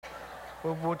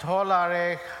ปูโชลาเร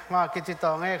มากิจิต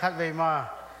องให้คัดไปมา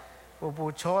ปู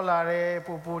โชลาเร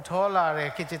ปูโชลาเร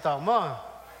กิจิตองมั้ง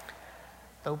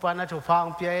ตัวปานะถูกฟัง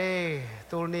เปีย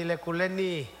ตัวนี้เลกุเล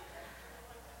นี่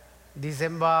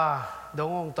December ดง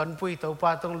องต้นปุยตัวปา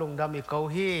ต้องลงดำอีกเกา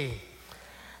ฮี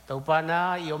ตัวปานะ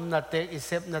ยมนัดเตกอิเซ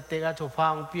ฟนัดเตกถูกฟั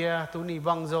งเปียตัวนี้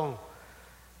บังจง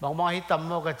บางฮิตัมโ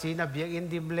มกจีนะเบียอิน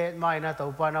ดิมเลดไม่นะตัว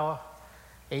ปานะ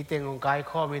ไอเต็งของกาย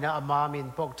ข้อมีนะอามามิน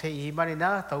ปกเทียมันนี่น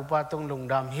ะตัวปาต้องลง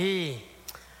ดำฮี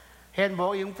เห็นบอ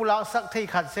กยังปุระสักที่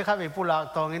ขัดเสียครับไอปุระ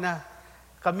ตองนี่นะ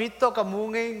กมิตโตกมู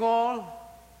งง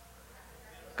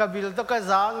กบิลโตก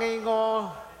จางง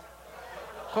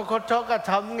โคโคโตก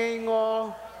ทำง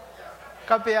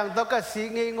กเปียงโตกสี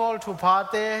งทุพา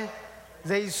เตเ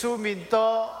ยซูมินโต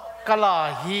กลา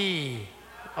ฮี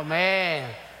อเมน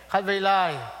ขัดไว้ไล่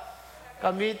ก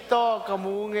มิตโตก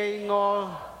มูง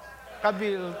ก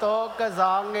บิลโตกจ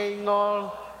าง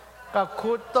ก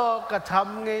คุตโตกท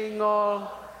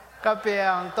ำกเปีย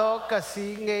งโตกสี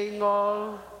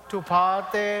ทุพา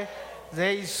เตเย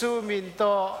ซูมินโต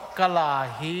กลา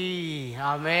ฮีอ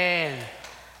าเมน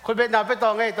คนเป็นนาไปต่อ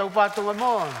ไงตัวปาตุงม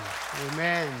อนอาเม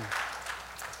น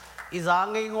อิจา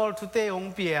งงอลทุเตหง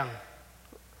เปียง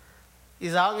อิ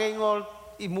จางงอล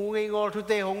อิมูงอลทุเ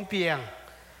ตหงเปียง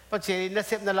ปัจเจริญนักเ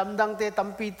สพนลำดังเตตัม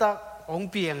ปีตาหง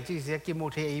เปียงที่เสียกิมู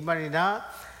เทอีมันนี่นะ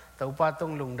ตัวปาตุ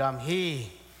งลุงดำฮี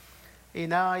อี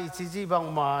น่าอิจิจิบัง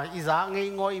มาอิจาง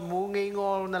งออิมูงอ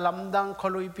ลนลำดังค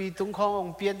ลุยปีตุงขององ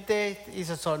เปียนเตอิ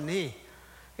สสนนี่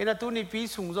อีน่าตุนี่ปี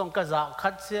สูงส่งกระจักคั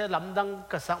ดเสียลำดัง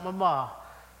กระสักมา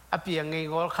อเปียง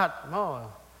งอลขัดมั้ง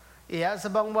เอียส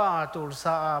บังว่าตุลส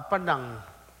าปนัง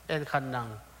เอ็นขันนัง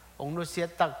องนุเสีย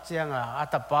ตักเจียงอั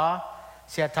ตปา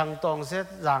เสียทางตองเสีย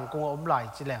จางกงอมไหล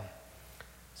จีแหลม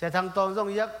เสียทางตองต้อง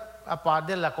ยักอปาเด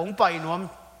ลละกงไปนวม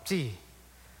จี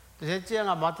แต่เสียเจียง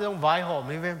มาต้องไหวหอม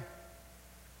ให้เว้ม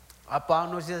อปา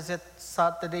นุเสียเสียซา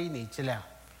ตเดย์นี่จีแหลม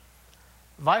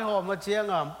ไหวหอมมาเจีย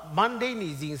งมันเดย์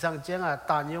นี่จริงสังเจียง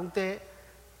ตานยงเต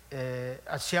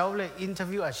อาเชียวเลยอินเทอร์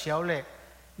วิวอาเชียวเลย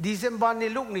December นี่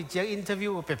ลูกนี่เจ้าอินเทอร์วิ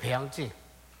วไปแพงจี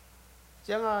เ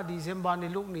จ้าDecember นี่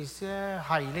ลูกนี่เสีย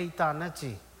หายเลยตานะ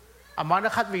จีอามันนั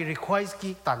กขัดวิ request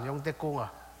กี่ตันยงเตกง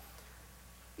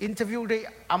อินเทอร์วิวได้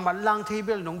อามันล้างเทเ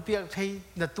บิลน้องเปียกที่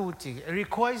นัตูจี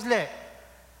request เลย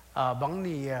บาง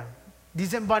นี่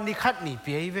December นี่ขัดนี่เ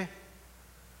ปียเว้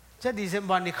เจ้า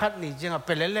December นี่ขัดนี่เจ้าเ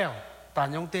ป็นแล้วตัน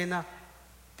ยงเตนะ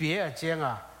เปียเจ้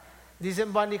า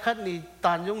December นี่ขัดนี่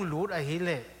ตันยงหลุดอะไรเ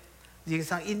ลยยิง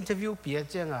สั่งอินเทอร์วิวเปีย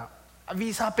เจ้าวี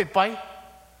ซ่าไป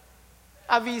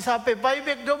วีซ่าไปเบ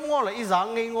กดมงอเลยอีสา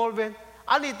งงอลเวน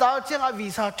อันนี้ตาเจ้าวี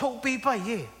ซ่าชกปีไปเ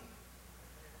ย่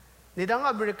ในดัง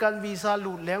อเมริกันวีซ่าห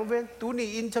ลุดแรงเวนตัวนี้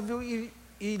อินเทอร์วิว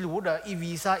อีหลุดอี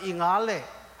วีซ่าอีงาเลย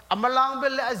อามาลังเป็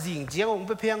นเลยจิงเจ้าองไ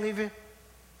ปเพียงนี่เวน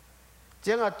เ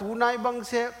จ้าตัวนายบังเ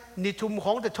สนิทุมข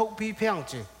องแต่ชกปีเพียงเ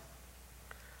จ้า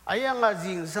ไอ้ยัง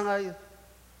จิงสั่ง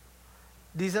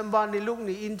December นี่ลูก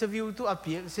นี่อินเทอร์วิวตัวอ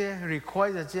ภิเษกเสีย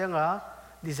request จะเจ้า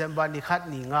December นี่ขัด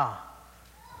นี่งา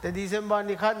แต่ December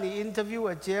นี่ขัดนี่อินเทอร์วิว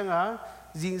เจ้า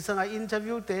จิงสังอินเทอร์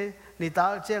วิวเตนี่ตา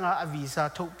เจ้าวีซ่า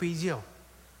ทุกปีเดียว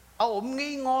เอาอม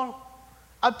งอ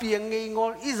อเปียงงอ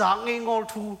อีสางงอ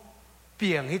ทูเปี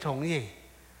ยงให้ถงยี่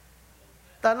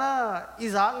แต่น่ะอี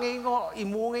สางงออี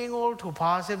มูงอถูพ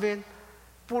าเซเว่น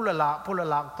พูดละ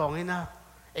ลักตองนี่นะ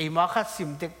ไอ้มาคัดสิม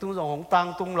เต็กตุ้งสองของตัง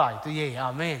ตุ้งไหลตัวเย่อา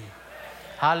เมน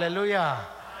ฮาเลลูยา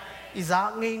อิสา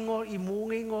งงออิมู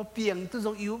งอเปียงตุจ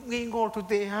งอิวงอทุ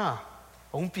เตฮะ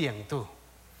องเปียงตุ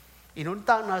อินุน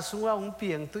ตังนาสุงองเปี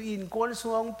ยงตุอินกวนสุ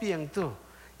งองเปียงตุ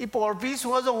อีปอลปีสุ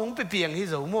งจงองไปเปียงฮิ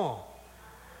โซโม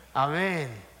อาเมน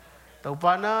ตัวป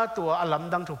านาตัวอลัม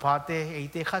ดังทุพาเตไอ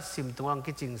เตขัดสิมตัวอัง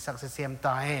กิจิงสักเสียมต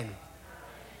าเห็น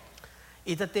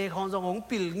อิตาเตของจงอง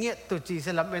ปิลเงียตัวจีเส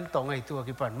ลัมเป็นตองไอตัว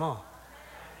กิปันโม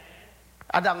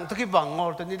อดังทุกิบังงอ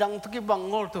ลตัวนี้ดังทุกิบัง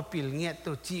งอลตัวปิลเงีย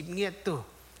ตัวจีบเงียตัว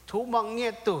ทุบังเงีย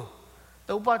ตั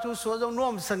วปาทุสวดงน่ว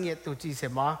มสังเงียตัวจีเส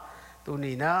มาตัว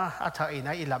นี้นะอัฐอิน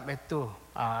ะอิลับเอตัว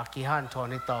กิฮันทอ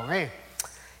ในตองเอ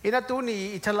อินะตัวนี้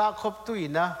อิทลาคบตัวอิ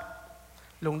นะ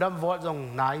ลงดำวอดจง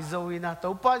นายโจอินะตั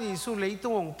วปายิสุเลยตั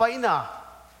วงไปนะ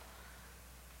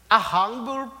อาหัง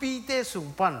บุรปีเตสุ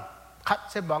ปันขัด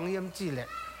เสบังยมจีเล่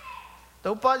ตั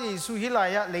วปายิสุฮิลา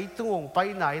ยะเลยตัวงไป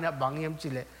ไหนนะบังยมจี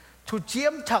เล่ทุเจีย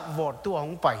มถักวอดตัวขอ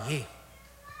งไปเฮ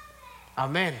อา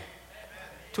เมน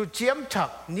ทุเจียมถัก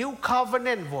New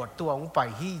Covenant วอดตัวของไป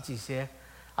ฮีจีเส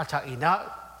อาชาอินะ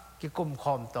กิกุมค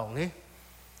อมตองนี้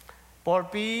ปอล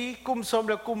ปีกุมสม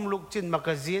และกุมลุกจินมาก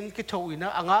าซีนกิทวินะ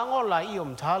อ่างงอไหลย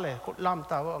มท้าเลยกุลาม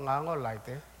ตาว่าอ่างงอไหลเต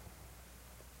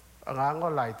อ่างงอ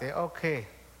ไหลเตโอเค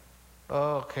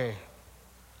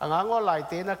anh ngó lại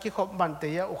thế na khi khop man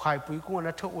thế ya u khai pui cũng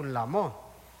na thâu un làm mo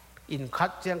in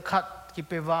khát chang khát khi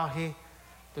pe va hi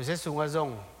tôi sẽ sung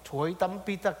azong chuối tắm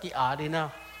pi ta ki đi na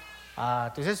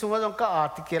tôi sẽ sung azong ka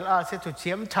thì kel sẽ thu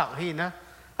chiếm thẳng hi na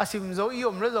sim dấu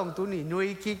yom nó dòng tu nỉ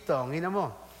nuôi ki tòng hi na mo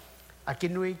ki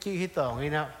nuôi ki hi tòng hi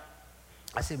na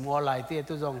sim ngó lại thế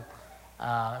tu dòng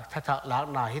thắt thắt lạc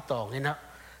na hi tòng hi na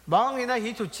bang hi na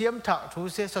hi thu chiếm thẳng thu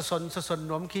sẽ son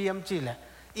nom ki yam chi le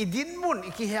idin mun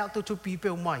iki hek tu pi pe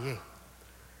mai ye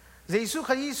Giêsu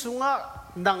khai sunga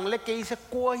nang le ke se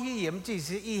ko hi yam chi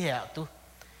se I hek tu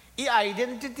I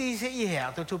identity se I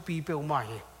hek tu pi pe mai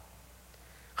ye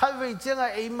khai ve chang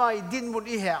ai mai din mun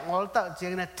I hek ngol ta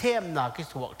chang na them na ki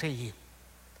suak the hi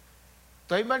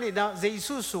toi mani na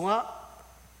Giêsu sunga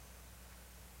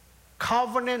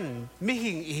covenant mi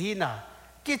hing hi na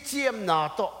ki chiam na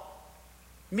to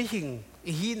mi hing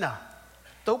hi na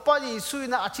tàu pa Giêsu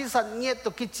na achi san nghe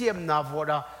to ki chiam na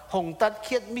voda hong tat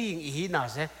khiet mi hing hi na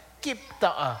se kip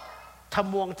ta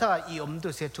thamuang tha I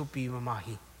tu se tu pi ma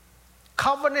hi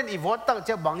covenant I vot tak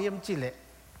cha bang yam chi le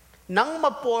nang ma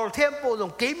pol them po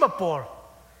dong ke ma pol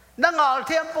nang al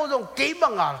them po dong ke ma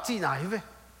ngal chi na hi ve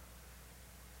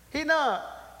hi na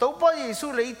tàu pa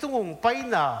Giêsu lấy tung pai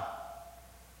na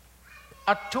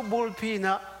atubul pi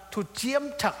na tu chiam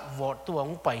thak vot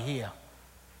tuang pai hi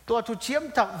ตัวทุเชียม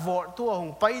ถักวอตัวห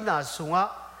งไปน่าสุงะ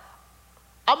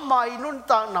อาไม่นุ่น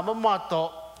ตางนำมาโต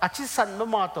อาชิสัน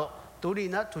มาโตตัวนี้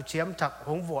นะทุเชียมถักห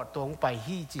งวอตัวหงไป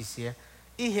ฮีจีเสีย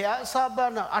อีเหี้ยซาบา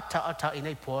นะอัฐอินไ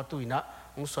อพัวตัวนะ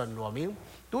หงส่วนรวมิง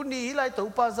ตัวนี้ไล่ตัว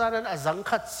ปาซานันอจัง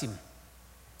ขัดซิม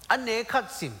อันเนขัด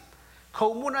ซิมข้อ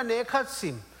มูลอันเนขัดซิ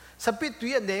มสปิดตัว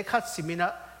อันเนขัดซิมินะ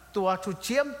ตัวทุเ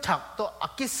ชียมถักตัวอั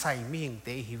กิไซมิหิงเต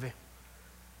หิเว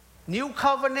New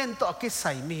Covenant ตัวอักิไซ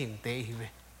มิหิงเตหิเว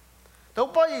ตัว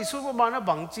ป้ายิสุประมาณ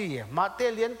บางจีมาเต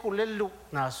เลียนกุเลลุก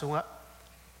นาสุงะ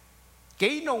เก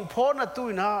ยนงพ่อน่ะตุ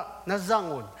ยน่ะจัง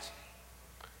อุ่น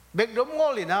เบกดมงอ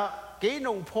ลินะเกยน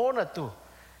งพ่อน่ะตุ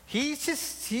ฮี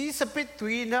สปิดตุ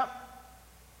ยนะ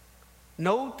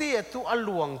นูเตียตุอล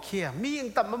วงเคียมีอิง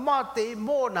ตัมมาเตโม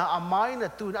นะอามายน่ะ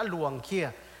ตุนอลวงเคีย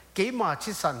เกยมา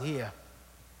ชิสันเฮีย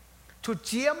ทุเ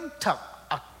จียมถัก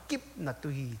อักกิบน่ะตุ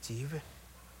ฮีจีเว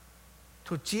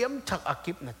ทุเจียมถักอัก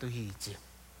กิบน่ะตุฮีจี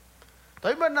ตั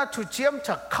วมันน่าทุเชียมจ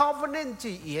าก covenant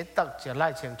จีเอตักจะไล่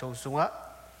เชียงโชสุงะ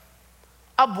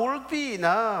อาบุลปีน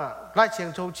ะไล่เชียง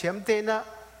โชเชียมเตนะ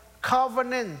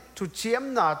covenant ทุเชียม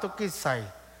น่าตุกิใส่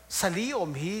สลีอ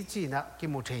มฮีจีนะกิ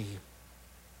มุเทีย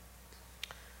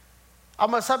อา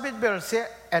มาสับบิดเบลเซ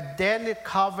เอเดน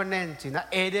covenant จีนะ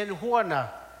เอเดนหัวนะ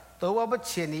ตัวว่าบัดเ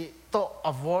ชียนี่โตอ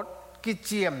วอดกิเ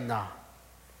จียมนะ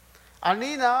อัน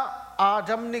นี้นะอา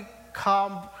ดัมนิ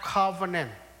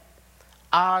covenant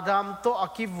อาดัมโตอ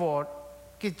กิวอด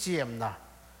กิเจียมนะ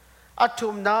อัตุ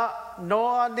มนะโน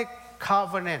อานิคา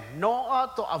เวเนนโนอา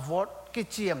โตอวอดกิ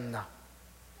เจียมนะ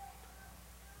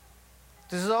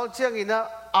ที่เราเชื่องี้นะ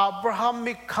อับราฮัม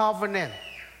มิคาเวเนน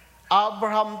อับร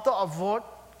าฮัมโตอวอด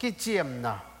กิเจียมน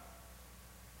ะ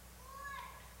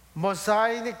โมไซ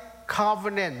นิคาเว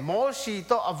เนนโมชีโ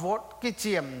ตอวอดกิเ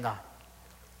จียมนะ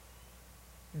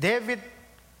เดวิด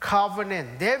คาเวเนน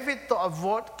เดวิดโตอว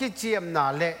อดกิเจียมนะ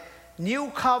เลNew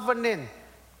Covenant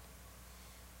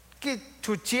กิ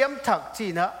ทุเจียมถักจี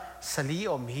นะสลี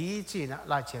อมฮีจีนะ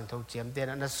ลายเชียงทงเจียมเด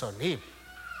นนัสนฮี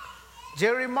เจ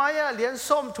เรมายาเลี้ยน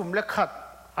ส้มถุมเล็กขัด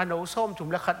อันเอาส้มถุม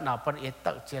เล็กขัดหนาปันเอต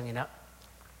ตักเจียงนี่นะ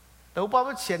แต่ว่า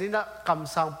ว่าเชียนนี่นะค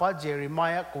ำสั่งป้าเจเรมา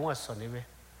ยากงอัสนนี่เว้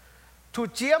ทุ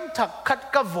เจียมถักขัด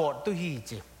กวอดตุฮี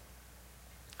จี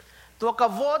ตัวก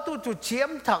วอดตุทุเจียม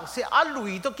ถักเสียอัลุ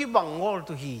ยตุกิบังงอล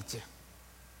ตุฮีจี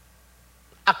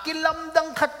อักิลัมดัง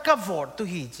ขัดกวอดตุ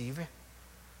ฮีจีเว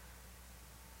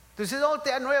ตัวสิ่ง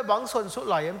ที่อันนี้บางส่วนสุด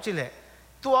หลายอย่างจีเลย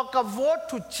ตัวกวอด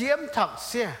ทุเจียมถักเ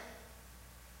สีย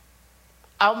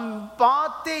อัมปา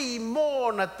เตอิโม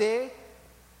นาเต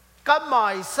ก็ไม่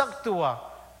สักตัว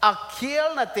อักเขียล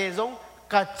นาเตจง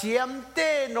กะเจียมเต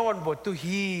นอนบตุ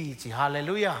ฮีจีฮาเล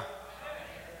ลูยา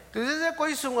ตัวสิ่งที่คุ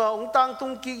ยสุงองตังตุ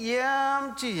งกิยาม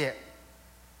จี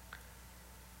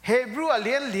เฮบรูเ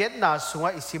ลียนนาสุง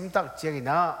อิสิมตักเจียง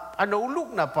นะอันนู้ลูก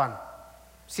นาปัน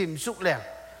สิมสุกแรง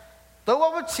แต่ว่า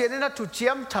เชียนนะทุเจี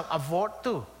ยมถักอวอด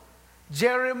ตัวเจ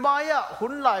เรมายาหุ่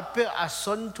นลายเปอส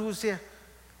นทุเสีย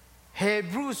เฮ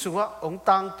บรูสุงอง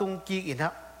ตังตุงกีอินะ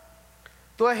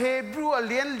ตัวเฮบรูเ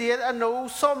ลียนอันนู้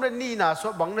ซ้อมเรนนี่นาส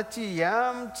วบังนาจียา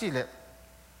มจีเลย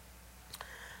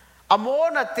อโม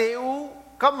นาเตอู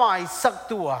ก็ไม่สัก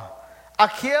ตัวอั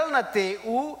กเขลนาเต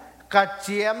อูกะเ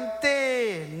จียมเต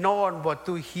นอนบ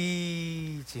ตุฮี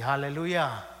จีฮาเลลูยา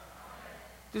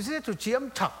ดูสิทุเจียม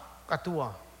ถักกตัว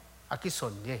อากิส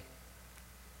นเย่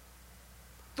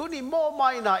ตัวนี้โมไม่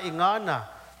น่าอิงานะ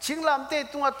chính làm thế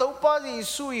tung à tàu pa gì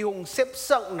suy hùng xếp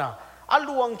sắc na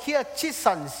aluang kia chỉ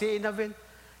sẵn sẽ na ven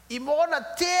imo na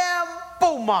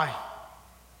tempo mai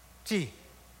chỉ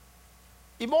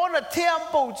imo na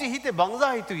tempo chỉ hít để băng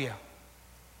ra hít tụi à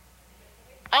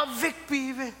avec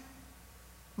pi ve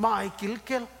mai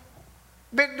kilkel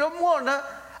bek đom ngon na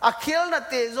akhel na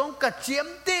te zong ka chiếm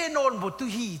te non bộ tu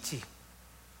hi chỉ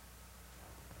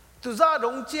tu ra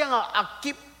đông chiang à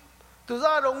akip tu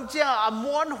ra đông chiang à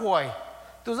muan hoài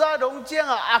tu ra đông chiang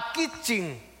à akit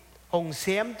ching hong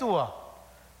xem tua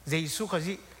Giêsu khai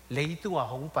gì lấy tua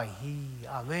hong pai hi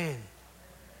amen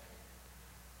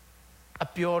à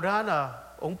biểu ra na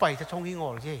ông pai ta thông hi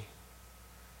ngol chứ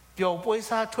biểu bôi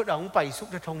sa chuột ông pai xúc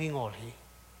ta thông hi ngol hi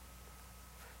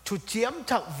chu chiếm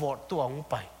thak vọt tua ông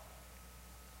pai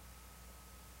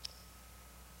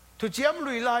tu chiếm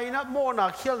lùi lại na mò na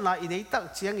khiel na inei tak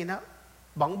chiang ina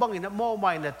bang bang ina mò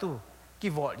mai na tu ki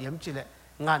vọt yếm chỉ lệ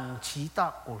ngàn chí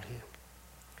ta cổ hi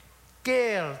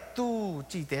kêu tu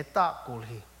chỉ để ta cổ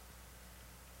hi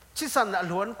chỉ san là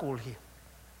luan cổ hi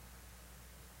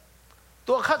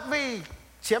tua khát về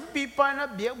chiếm pi pai na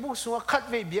biếc buk xuống khát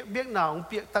về biếc nào ông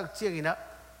biếc tak chiang ina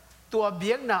tua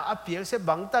biếc na a biếc sẽ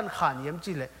bang tan khàn yếm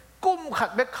chỉ lệ cung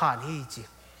khát bếc khàn hi chỉ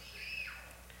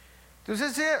tu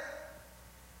sẽ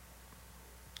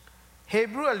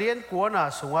Hebrew alien của na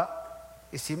sunga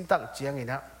isim tak chiang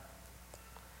ina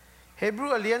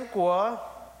Hebrew alien của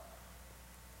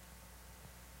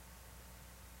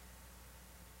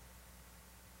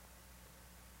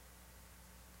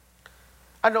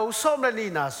ano som la ni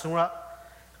na sunga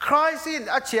Christ in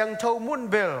a chiang thâu mun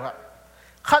bel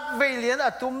khát về liền a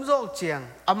tum zok chiang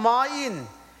ama in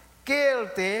kel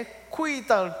te khui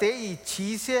tal te i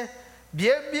chi se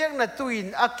biếc na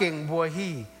tuin a keng bua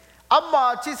hi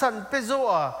amma chi san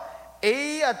pezo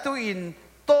a tuin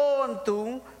tôn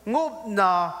tung ngúp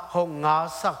na hồng ngã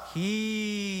sắc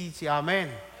hi chỉ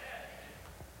amen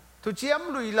tu chiếm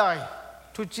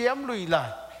lùi lại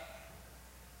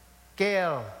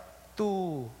kêu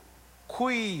tu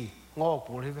khui ngô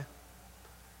bù đi về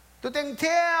tu tiếng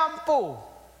tempo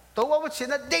tu có chuyện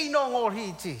là Deina ngô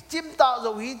hi chỉ chim tạo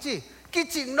dầu hi chỉ cái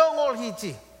chuyện nó ngô hi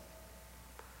chỉ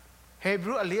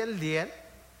Hebrew liền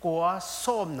của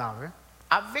xóm nào vậy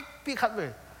avec pi khát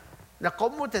về là có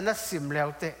một tên là sim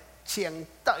leo tệ chiang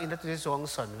ta ina tu xuống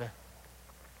sân về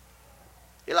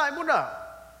cái lại muốn à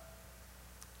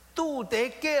tu tế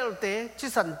kêu tế chỉ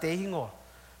sân tế hi ngô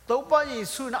đâu bao giờ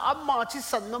suy na amma chỉ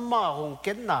sân na ma hong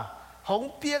kiến na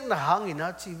hong biếc na hàng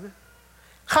ina chỉ về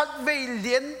khát về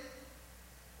liền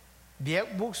biếc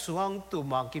buk xuống tu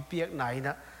mang cái biếc này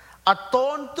na à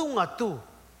tôn tung à tu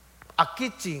à cái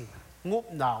chinh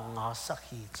ngúp nào ngã sắc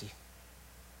hi chỉ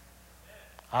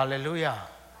Hallelujah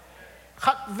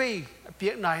khát về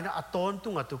biếc này na tôn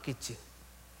tung à tu cái chinh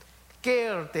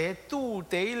kêu tế tu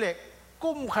tế lệ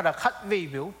cung khát về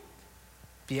biểu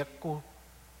biếc cô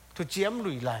tu chiếm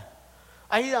lùi lại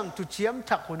ấy rằng tu chiếm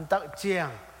thạc hồn tắc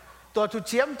chiang tu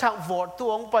chiếm thạc vọt tu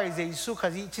ông bài Giêsu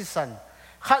khai gì chỉ sẵn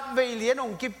khát về liền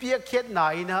ông cái biếc khiết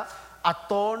này na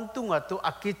tôn tung à tu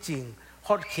cái chinh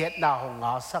hot khiết nào hồng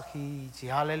ngã sắc hi chỉ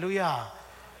Hallelujah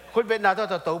คุณเป็นนาตัว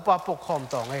ตัวป้าปกครอง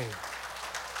ต่อไง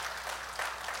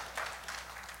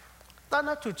ตอน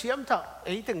นั้นจุดเชื่อมถักไ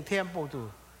อ้ถึงเทียมปูตัว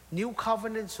New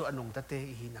Covenant ส่วนนุ่งตะเต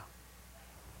อีน่ะ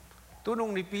ตัวนุ่ง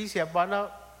ในปีเสียบ้านน่ะ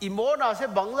อิโมน่ะเสีย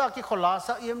บังซาคิคนละ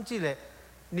สักยี่มจีเลย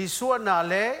นิส่วนน่ะ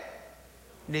เลย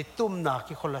นิตุ้มน่ะ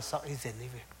คิคนละสักอีเจนนี่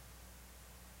เว้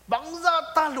บังซา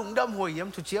ตาลุงดำหัวยี่ม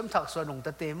จุดเชื่อมถักส่วนนุ่งต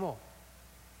ะเตโม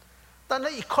ตอนนั้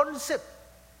นอีคอนเซ็ปต์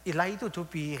อีไลตัวทุ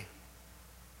ปี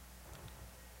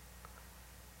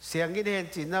เสียงกินเห็น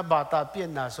จีน่ะบาตาเปลี่ยน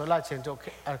น่ะโซล่าเชียงโจ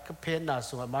เพนน่ะ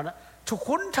ส่วนมันน่ะทุกค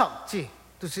นถักจี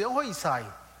ตัวเสียงห้อยใส่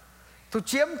ตัวเ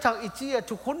จียมถักอีจี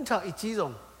ทุกคนถักอีจีตร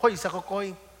งห้อยสักก้อย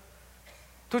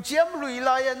ตัวเจียมลุยล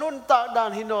ายนุ่นตาดา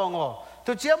นหินงอ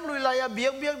ตัวเจียมลุยลายเบี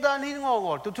ยกดานหินง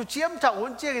อตัวเจียมถักหุ่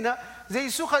นเจียงนะเย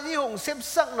ซูขันยี่หงเซฟ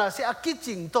สักน่ะเสียอากิ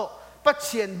จิงโตปัจเ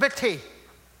จียนเบเท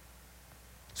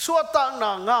สวดต่างน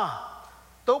างา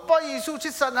ตัวป้าเยซูชิ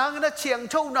ดสันหางนะเชียง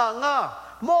เท่านางา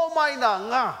โมไม่นา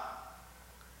งา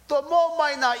ตัวโมไม่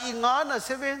นาอีงาน่ะเซ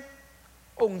เว่น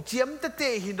องเจียมเต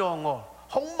หินงอ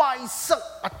หงไม้สัก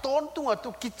อัตอนตัวตุ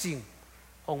กิจิง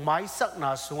หงไม้สักน่ะ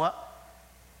สงะ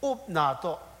อุบนาโต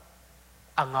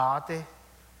อ่างาเต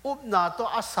อุบนาโต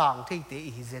อาสังเทเต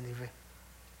อีเจนิเว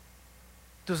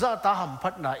ตุซาตาหัมพั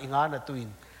ดนาอีงาน่ะตุอิน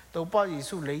ตัวป้าเย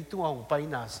ซูเลยตัวหงไป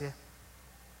นาเสีย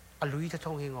อลุยทะท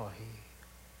งเฮงอเฮ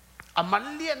อามัน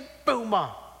เลียนเปิวมา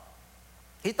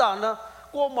ฮิตานะ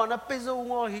ก็มันนะเปโซ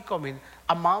งอฮิก็มิน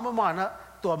อามานะ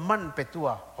ตัวมันเป็นตัว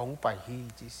หงไปฮี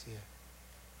จีเสีย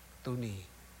ตัวนี้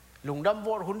ลุงดำว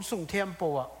อดหุ่นสุ่งเทียมโป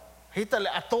ะ hi ta le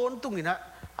aton tung ina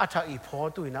atha I pho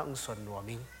tu ina ung son no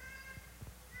ming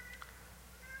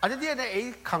anh đi này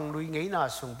ấy khăng lui nghĩ na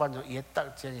sung ban rồi yết tắc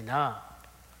chuyện gì na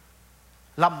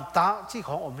làm ta chỉ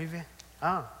khó ổn về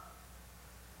à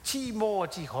chi mô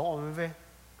chỉ khó ổn về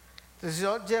tôi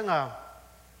nói chuyện à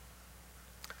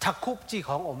thắc khúc chỉ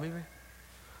khó ổn về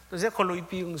tôi sẽ có lối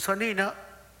biếng sơn đi nữa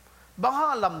bác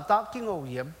hàng làm ta cái ngầu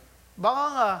yếm bác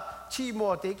hàng chi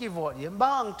mô tế cái vọt yếm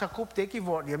bác hàng thắc khúc tế cái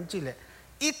vọt yếm chỉ là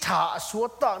ít thả số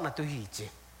ta là tôi hiểu chứ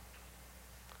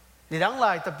để đáng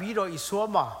lại ta biết rồi ít số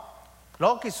mà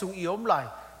lo cái sung yếm lại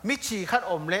mi chỉ khát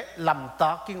ổn lệ làm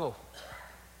ta cái ngầu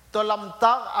ตัวลำ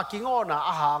ตักอากิงอนะ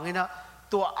อาหารนี่นะ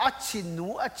ตัวอัจฉินู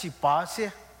อัจฉิปาเส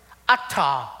อัฐ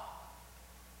า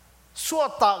สัว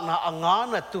ตักนะอ่างาน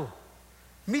นะตัว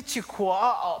มิจิขวา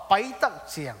ไปตัก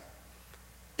เสียง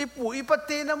อีปู่อีปะเต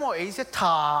นะโมเอเสถ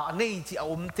านี่จีอ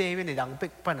มเตเวในดังเป็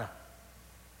กปะนะ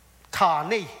ถา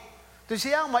นี่ตัวเสี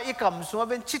ยงมาอีกำสัว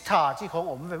เป็นชิถาจีของ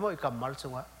อมเวโมอีกำมาสั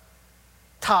ว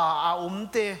ถาอาอม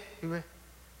เตเว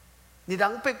ในดั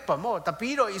งเป็กปะโมแต่ปี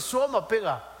โดอีสัวมาเป็ก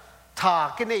อะถา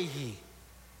กันในหี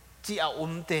จีอา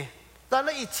เตแต่ล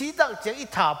ะอีชีตักเจียงอี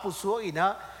ถาปุสัวอีนะ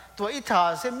ตัวอีถา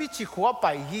เสมิจิขวาไป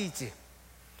ฮีจี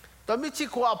ตัวมิจิ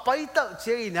ขวาไปตักเ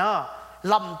จียงอีนะ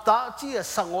ลำตาจี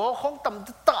สังโอของต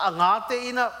ำตะงาเต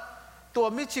อีนะตัว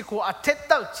มิจิขวาเทต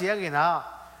ตักเจียงอีนะ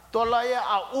ตัวลาย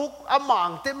อาอุกอาหมาง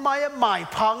เต็มไม้หมาย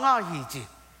พังง่าฮีจี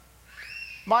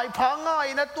หมายพังง่า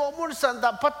อีนะตัวมุนสันต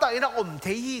พัตตาอีนะเท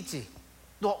ฮีจี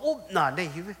ตัวอุบหนาใน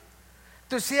ฮี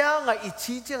ตัวเสียงอี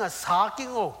ชีเจ้าสากิง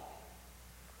โอ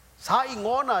สาอีง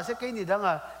อน่ะเสียกี่นี่ดัง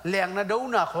แรงน่ะดู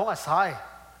น่ะของสาย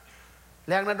แ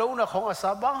รงน่ะดูน่ะของสา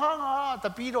บางห้างแต่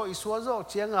ปีโดอีสัวโจ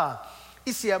เจียง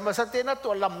อีเสียมาสเตนะตั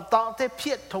วลำตาเทเพี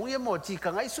ยรทงยมจีกั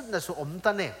งไอสุดน่ะสุอม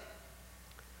ตันเนี่ย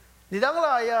นี่ดังไร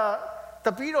แต่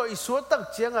ปีโดอีสัวตั้ง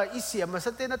เจียงอีเสียมาส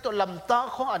เตนะตัวลำตา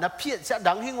ของอันนั้นเพียรจะ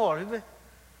ดังหิงอเลยไหม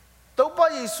ตัวป้า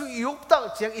อีสุยุบตั้ง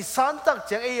เจียงอีสานตั้งเ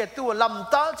จียงตัวล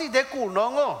ำตาที่เด็กกูน้อ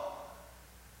ง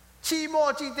ชีโม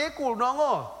จีเตกูน้อง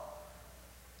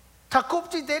ทักคุบ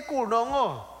จีเตกูน้อง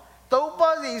ตัวป้า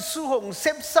ดิสุหงเซ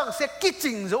ฟสังเสกิจ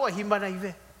ริงโจหิมันอะไรเว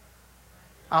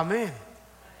อาเมน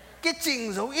กิจริง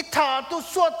โจอิทาตุ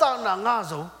สวดต่างงาโ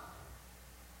จ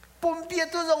ปุ่มเปีย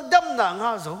ตุจงดำนาง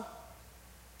าโจ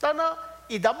แต่นะ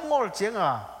อีดำงอลเจียง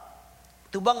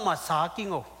ตุบังมาสากิง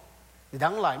อีดั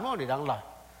งไหลมั้งอีดังไหล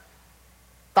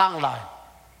ต่างไหล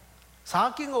สา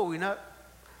กิงอีนะ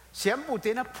เสียมปุเต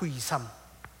นะพุยซ้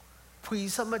ำพุย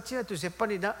สมัจเจตุเสป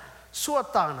นินะสัว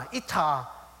ต่างนะอิทา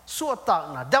สัวต่าง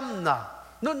นะดำนะ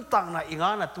นุ่นต่างนะอิงา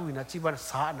นะตุยนะจีบันส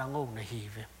านะงงนะฮี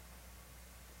เว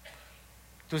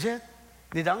ตุเส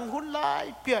นี่ดังหุ่นไล่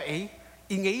เปีย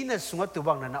อิงเอนะสุงตุ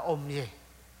บังนะอมเย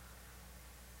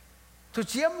ตุ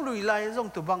เจียมลุยไล่จง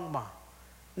ตุบังมา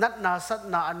นัดนาสัต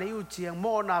นาอันนี้อยู่เจียงโม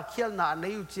นาเขียนนาอัน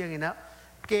นี้อยู่เจียงนะ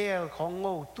แก้วของโ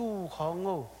ง่ตู้ของโ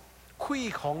ง่คุย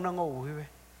ของนะโง่ฮีเว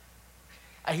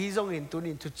ไอ้ที่จงเห็นตัว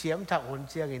นี้ทุกเชี่ยมถักหุ่น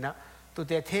เชียงนี่นะตัวแ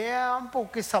ต่เทียมปุ๊ก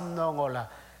กิสำนองละ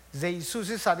เจสุ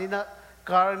สิสันนี่นะ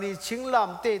การนี้ชิงล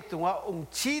ำเตะตัวองค์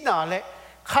ชีนาเลย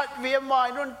ขัดเวียมาย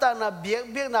นุ่นตานะเบีย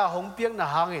กนาหงเบียกนา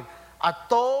หางเงินอัต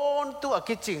ต้นตัว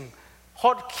กิจริงฮ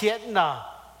อดเขียนนา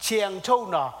เชียงโช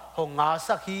นาหงอา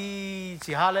สักฮี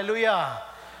สิฮาเลลูยา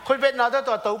คนเป็นนาตั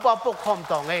วตัวป้าปกครอง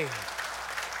ต่องเอง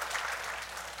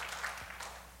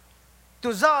ตั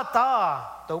วซาตา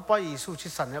ตัวไปยิสุชิ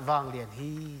สันวางเลียนฮี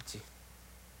จี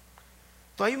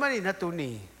ตัวนี้มันนี่นะตัว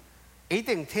นี้ไอ้เ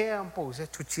ต็งเทียมปูเส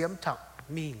ชุดเชียมถัก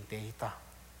มีงเตตา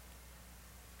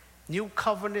New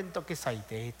Covenant ตัวกิใส่เ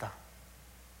ตตา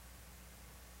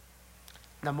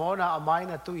นโมนะอามัย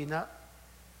นะตัวนี้นะ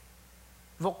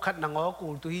วกขัดนางอกู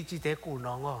ตัวฮีจีเตกู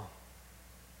น้อง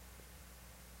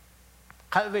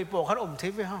ขัดเวปขัดอมเท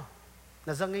ปไว้ฮะ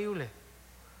น่าจะงี้อยู่เลย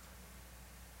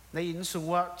ในอินสุง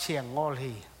ว่าเชียงงอเล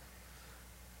ย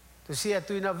ตัวเสีย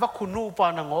ตัวนั้นวักคุณนูปา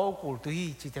นางอกูตัวฮี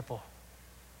จีเตปอ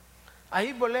ไอ้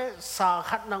บเลสา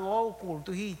ขัดนางอกู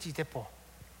ตัวฮีจีเตปอ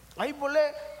ไอ้บเล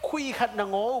คุยขัดนา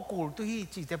งอกูตัวฮี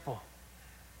จีเตปอ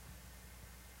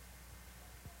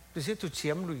ตัวเสียตัวเชี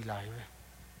ยมลุยไหลเว้ย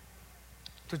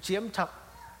ตัวเชียมทัก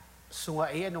สุงว่า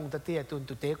ไอ้นงตะเตียตุน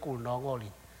ตัวเตกูน้องอลิ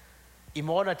นอิโม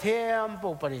นะเทียมปู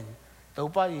ปรินตัว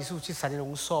ป้ายิสุชิสันน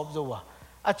งสอบจัว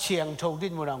อาเชียงทงดิ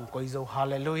นมุนังกุยโจฮา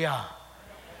เลลูยา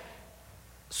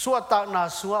สวดตากนา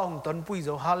สวดองตนปุยโจ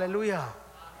ฮาเลลูยา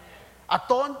อา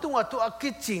ตอนตุงอาตัวกิ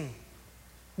จริง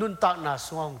นุนตากนาส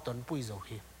วดองตนปุยโจ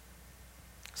ฮี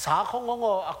สาของง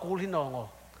ออากูลินอง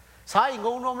สาอิง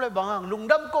งนอมเลยบางลุง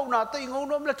ดำกูนาตัวอิงง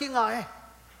นอมเลยกี่ไง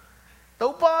ตัว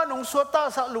ป้านงสวดตา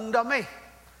สักลุงดำไหม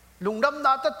ลุงดำน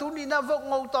าตตุนีน่าวก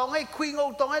งตองให้คุยง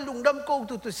ตองให้ลุงดำกู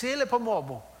ตุเสียเลยพมอ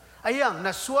บไอ้ยังน่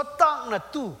ะสวดตากน่ะ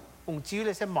ตู้ ông chiếu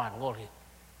lên sẽ màn ngồi hi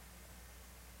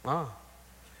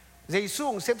Giêsu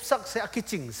ông xếp sắc sẽ cái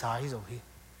chỉnh sai rồi hi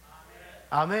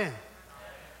Amen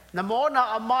na mo na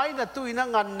amai na tui na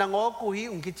ngan na ngo ku hi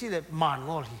ông cái chi le màn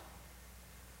ngồi hi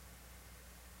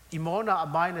imo na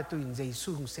amai na tui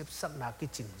Giêsu ông xếp sắc na cái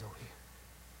chỉnh rồi hi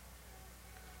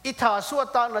ít thà suốt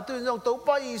ta là tôi dùng tàu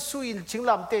bay Giêsu in chính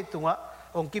làm tê tung á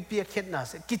ông kia bia khét na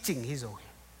sẽ cái chỉnh hi rồi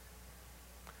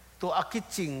tôi à cái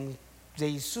chỉnh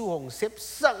Giêsu ông xếp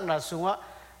sắc na xuống á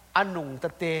anh nung ta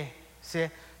tê sẽ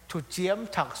thu chiếm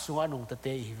thạc xuống anh nung ta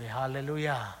tê về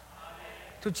Hallelujah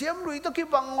thu chiếm lui tôi cái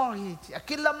bằng ngõ hi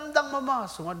cái lâm đăng mà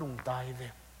xuống anh nung tai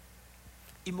về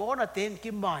imo na tên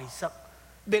cái mai sắc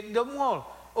bẹt đống ngõ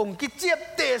ông cái chiếp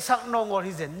tê sắc nong ngõ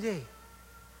hi dẫn gì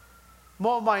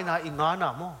mò mai na inga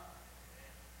na mo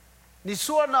ni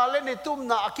suwa na le ni tum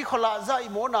na ki khola za I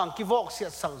mo nang ki vok sia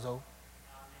sang zo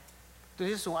tu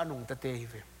si sung anung ta te hi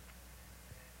ve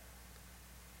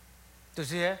tu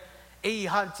si ei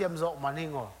han chiam zo man hi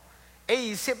ngo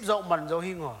ei sep zo man zo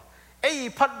hi ngo ei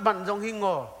phat man zo hi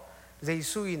ngo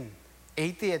Giêsu in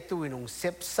ei te tu in ung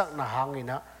sep sak na hang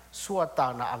ina suwa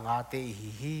ta na anga te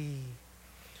hi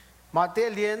ma te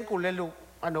lien ku le lu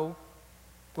ano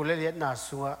ku le lien na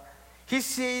suwa hi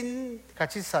sin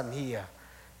kachisan hiya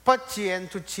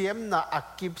PaThian tu chiam na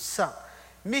akip sak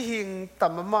mi hing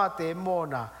tamama te mo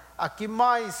na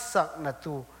akimai sak na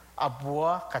tu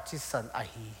abua kachisan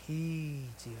hi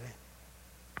jive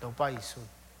do pa isun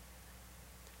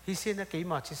hi sin na ke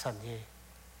ma chisan he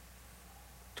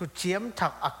tu chiam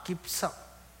thak akip sak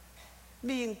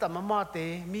mi hing tamama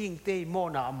te mi hing te mo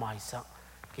na amai sak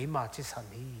ke ma chisan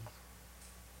hi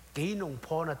ke nong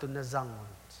pho na tu na zang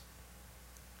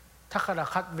ถ้าขณะ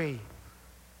คัดเว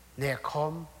เนี่ยคอ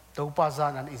มตัวปาจา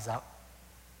นันอิจัก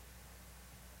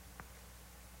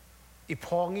อีพ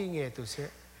องงี้เงี้ยตัวเส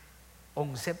อง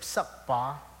เซบสักปา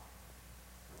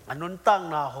อันนั้นตั้ง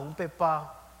นาหงไปปา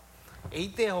ไอ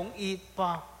เตหงอีดปา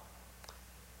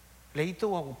เลยตัว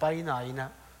หงไปไหนนะ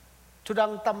ชุดั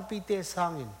งตั้มปีเตสร้า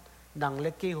งอินนังเ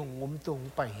ล็กหงงมตัวหง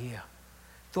ไปเฮีย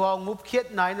ตัวงุบเคียด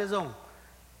ไหนนะจง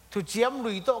ทุเจียม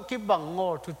ลุยโตกิบังงอ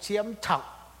ทุเจียมถัก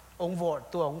องวอด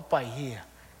ตัวองไปเฮีย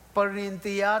ปริน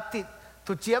ติยาติ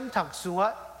ทุเจียมถักสัว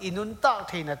อินุนตาเ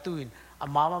ทนตุนอา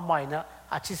มาใหม่นะ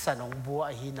อาชิสันองบัว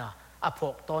หินาอาพ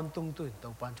กตอนตุงตุนตั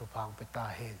วปันจุพังไปตา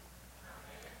เห็น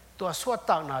ตัวสวด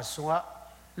ตักนาสัว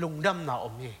ลุงดำนาอ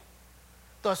มเย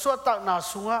ตัวสวดตักนา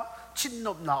สัวชินน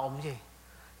บนาอมเย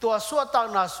ตัวสวดตัก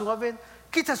นาสัวเป็น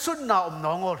กิจสุนนาอมน้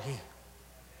องอรี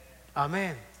อาเม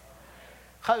น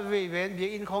ข้าเวนเบีย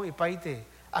อินของอีไปเต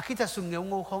อากิจสุนเงา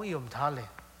โง่ของอีอมท่าเลย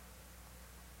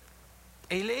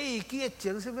ไอ้เล่อีกี้เจี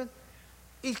ยงใช่ไหม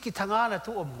อีกิทางานน่ะ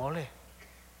ทุกอมงอเลย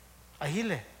ไอ้ฮิ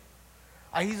เลย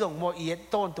ไอ้ฮิส่งมอเอียด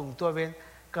ต้นตรงตัวเว้น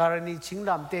การณีชิงล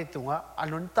ำเตตรงอ่ะอ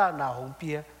นุนตาหนาหงเปี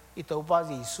ยอีตัวบ้า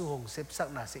จีสู้หงเซฟสัก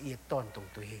หนาเสียดต้นตรง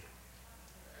ตัวเอง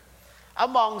อา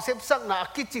มองเซฟสักหนา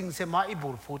กิจริงเสมาอีบุ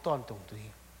รฟูต้นตรงตัวเอ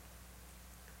ง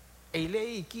ไอ้เล่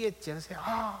อีกี้เจียงใช่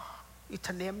อีท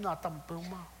ะเลมหนาต่ำเปิง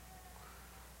มา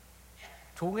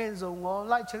ถูกเงินส่งงอ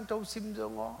ไล่เชิงโตซิมส่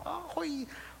งงอ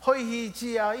hoi hi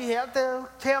chi à i hẹt te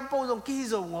thêm bao dòng kí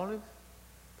dòng ngó lên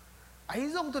ấy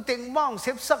dòng tôi tiếng mong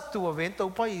xếp sắc tùa về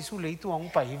tàu bay Giêsu lấy tùa ông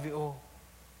bảy vị ô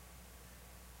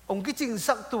ông cái trình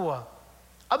sắc tùa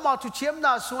mà chú chiếm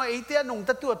na xuống ấy te nông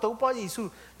ta tùa tàu bay Giêsu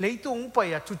lấy tùa ông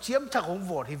bảy à chú chiếm chắc ông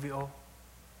vọt hi vị ô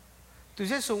tôi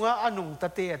sẽ xuống á nông ta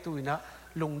te tùi na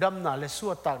lùng đâm na le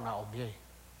suốt tang na ông ye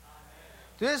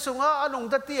tôi sẽ xuống á nông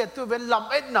ta te tùi về làm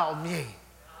ết na ông ye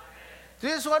Chúa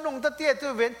Giêsu nung ta tiệt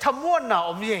tôi về thăm muôn nào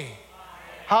ông gì,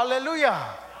 Hallelujah,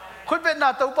คุณเป็นนา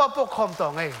ตัวป้าปกครองต่อ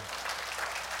ไง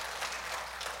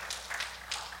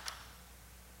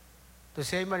ตัวเ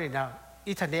สียมันนี่นะ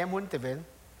อีทะเลมุนแต่เป็น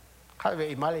ข้าเว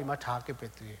อิมาเลยมาท้าเก็บไป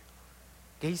ตัว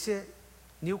เกี่ย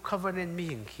New Covenant มี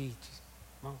อย่างขี้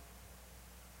มั้ง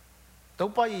ตัว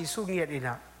ป้าเยซูเงียดอีน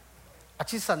ะอา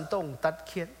ชิสันตงตัดเ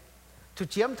ขียนทุ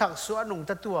เจียมถักสวนนง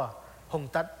ตัดตัวหง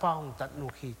ตัดป้าหงตัดนู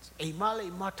ขี้ไอ้มาเลย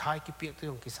มาท้ายกี่เปียกตัว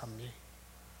ของกิสัมเนี่ย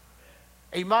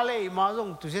ไอ้มาเลยมาลง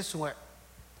ตัวเสียสวย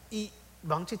อี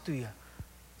บางทีตัว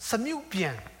สมิวเปลี่ย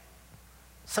น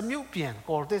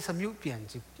ก่อนที่สมิวเปลี่ยน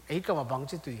จีไอ้ก็มาบาง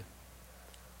ทีตัว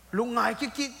ลุงไงกิ๊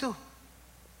กตัว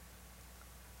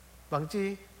บางที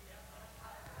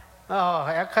ไ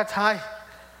อ้ข้าทาย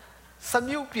ส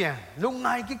มิวเปลี่ยนลุงไง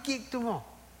กิ๊กตัวมั้ง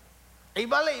ไอ้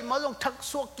มาเลยมาลงทัก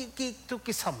สวกกิ๊กตัว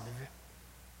กิสัมเลย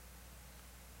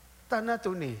แต่น่า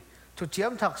ตัวนี้ทุเจีย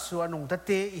มทักสวนนงตะเต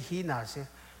อีหีน่าเสีย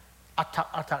อั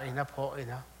ฐักเองนะพอเอง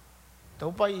นะตัว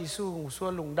ไปสู้สว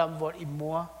นลุงดำวอดอิมั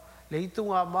วเลยตั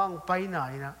วมังไปไหน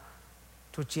นะ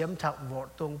ทุเจียมทักวอด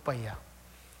ตรงไปอ่ะ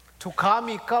ทุกขา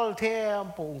มีกัลเทียม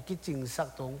ปูกิจิงสัก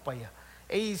ตรงไป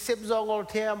ไอเซฟจองอล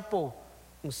เทียมปู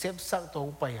เซฟสักตรง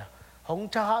ไปหง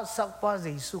ชาสักป้าเย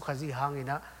ซูขจิหาง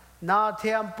นะนาเที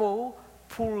ยมปู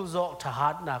พูลโจทหา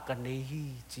รนากันนี้ฮี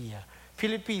เจียฟิ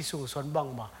ลิปปินส์ส่วนบัง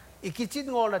มาอีกิจิ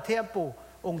งอลเทียมปู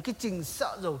องกิจิงสั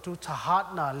กโจทุทหาร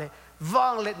นาเลวา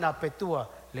งเล็ดนาไปตัว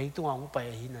เลยตัวองไป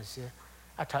หินะเสีย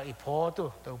อัฐอิพอตั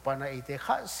วปานาอิเต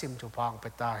ขัดซิมทุพังไป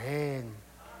ตาเห็น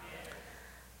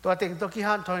ตัวเต็งตัวขี้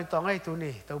หันทอนตัวไงตัว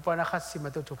นี้ตัวปานาขัดซิมมา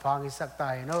ตัวทุพังอิสักตา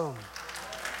ยโน้ม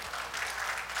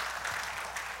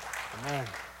อาเมน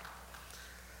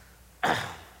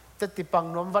จะติปัง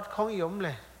นวมวัดของยมเล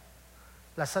ย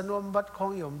ลักษณะนวมวัดขอ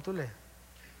งยมตัวเลย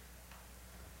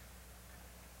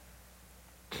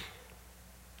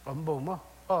อมบุ๋ม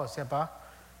อ๋อเสียปะ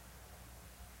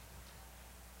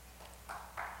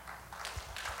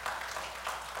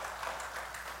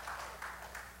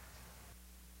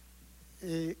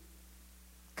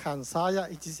看啥呀？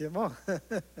一直什么？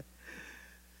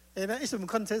那一种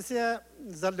看这些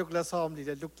在录了上里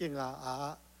的录音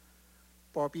啊，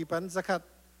宝贝班zakat，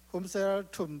我们是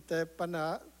从的班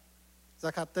啊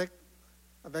，zakat的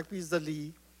，avec puis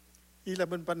zali，伊拉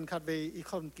们班看为一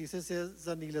看其实是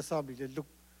在里了上里的录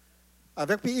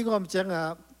，avec puis我们讲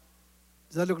啊，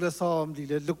在录了上里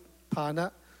的录，怕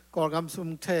那ก่อนกำสุม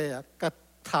เทกัด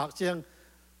ถากเจียง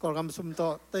ก่อนกำสุมต่อ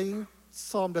เต็ง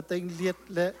ซ้อมแต่เต็งเลียด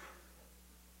และ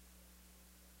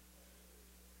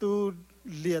ตู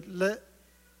เลียดและ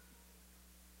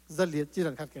จะเลียดจี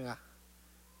นังคัดกันอ่ะ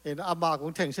เห็นอามาขอ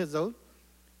งแทงเช่นเจ้า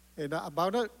เห็นอาบ่าว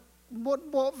นั้นหมด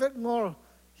โบเวกงอ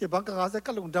เห็นบางกงาจะ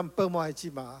ก็ลงดำเปิลมาให้ชี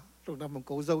มาลงดำมัน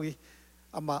กูเจ้าอี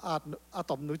อามาอา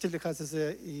ตอมนู้นจะเรียกเขาเสีย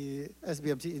อี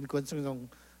SBMC อินควนซึ่ง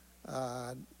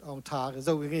องทาเ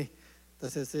จ้าอย่างงี้แต่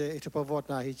เสียอีกพอวอด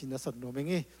นาฮิจินสนโนมิ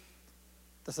งี้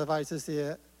แต่สบายเสีย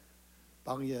บ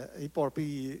างอย่างไอ้ปอร์ปี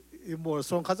อีมัว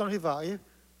ส่งข้าจังที่ว่าไอ้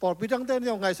ปอร์ปีตั้งแต่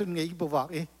ยังไงส่วนไงอีบัว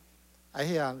ไอ้เ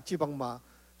หี้ยจีบังมา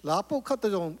ลาปุ๊กข้าตัว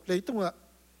จงเลยตรงอ่ะ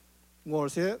งัว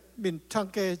เสียบินทาง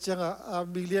เกจังอ่ะ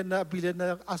บิลเลียน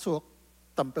อาสวก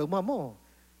ต่ำเปิลมาโม่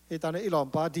ไอ้ตอนนี้อีหลอม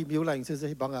ปาดีมิวไหลเสี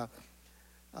ยบาง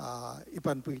อี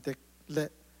ปันปุยเด็กเละ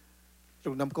ล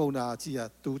งน้ำกูนาจีอ่ะ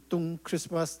ตูตุงคริส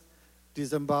ต์มาส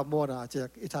December โมนาจาก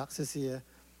อิทักเสีย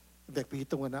เด็กปี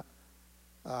ตรงนั้น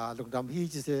ลงดำฮี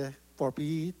จะเสียปอปี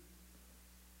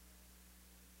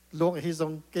ลงฮีส่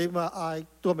งเกมาไอ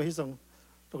ตัวมาฮีส่ง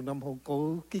ลงดำหงกู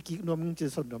กิ๊กนวมจะ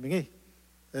สนดำยังไง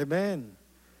เอเมน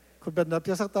คุณเป็นนับย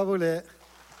าสักตาบุเล่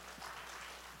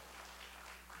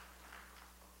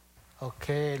โอเค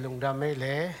ลงดำไม่เล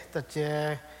ะแต่เจ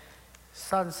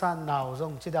สั้นหนาวส่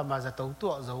งที่ดำมาจะตั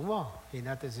วสูงมั้งเห็นน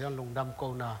ะแต่เสียงลงดำกู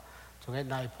น่ะช่วงนี้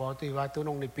นายพอตัวว่าตัวน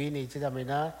งในปีนี้จะทำไม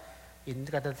นะอิน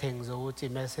ก็จะเทงสูจี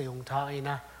แม่เสียงท่าอี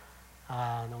นะ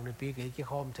นงในปีกี่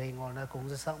ข้อมเทงอนะคง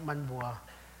จะสักมันบัว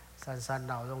สั้นห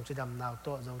นาวตรงจะดำหนาว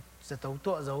ตัวสูจะตั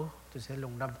วสูตัวเสียล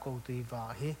งดำกูตัวว่า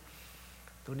ฮิ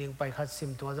ตัวนี้ไปคัดซิ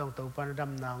มตัวส่งตัวปันด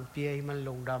ำหนาวเปียมันล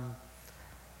งด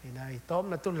ำนี่นะต้ม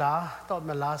มาตุลาต้มม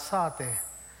าลาซาเต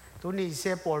ตัวนี้เสี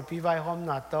ยปอลปีไว้หอมห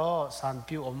นาโตสัน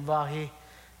ปิวอมว่าฮิ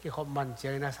กี่ข้อมันเจ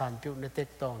อนะสันปิวในเต็ก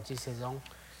ตองจีเสียง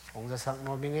องจะสักโน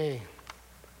มิงเอ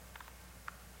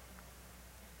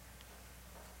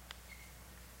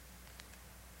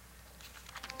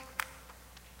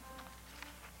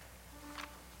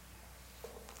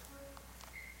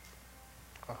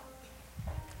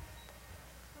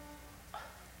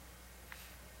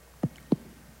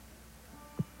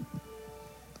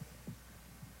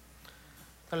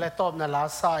แต่ละต้มน่ะลา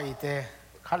ใส่เตะ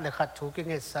คัดเลยคัดถูก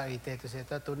เงี้ยใส่เตะตัวเสีย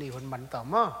ตัวนี้คนมันต่อ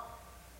มา